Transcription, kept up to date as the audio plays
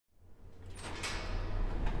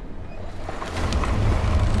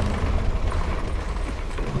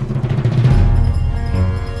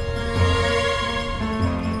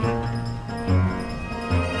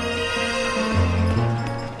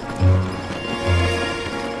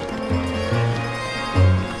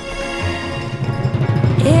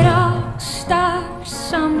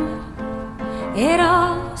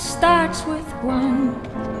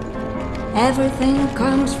Everything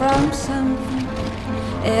comes from something.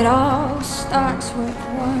 It all starts with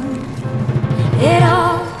one. It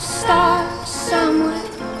all starts somewhere.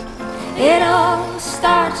 It all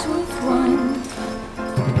starts with one.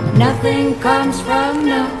 Nothing comes from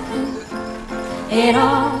nothing. It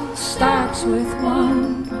all starts with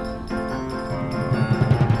one.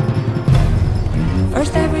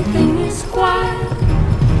 First everything is quiet,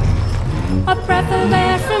 a breath of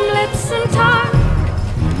air from lips and tongue.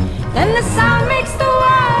 Then the sound makes the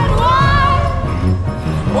word one.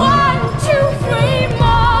 1, 2, 3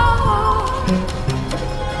 more.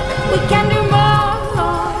 We can do more,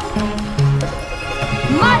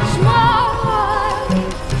 much more.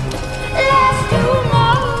 Let's do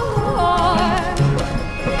more,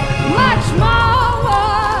 much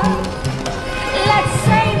more. Let's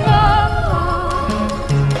say more.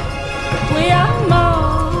 We are more.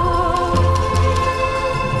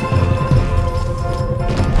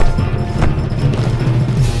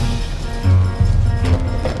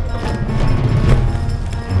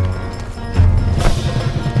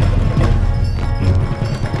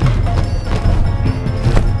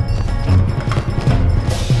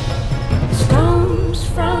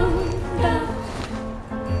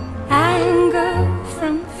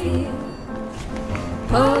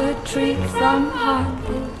 Poetry from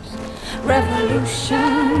heartbeats,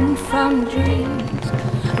 revolution from dreams,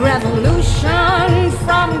 revolution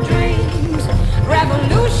from dreams,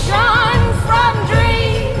 revolution from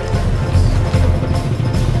dreams.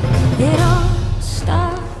 It all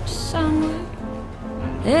starts somewhere.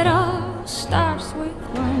 It all starts with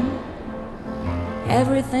one.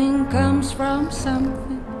 Everything comes from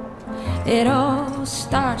something. It all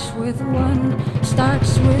starts with one.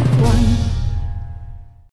 Starts with one.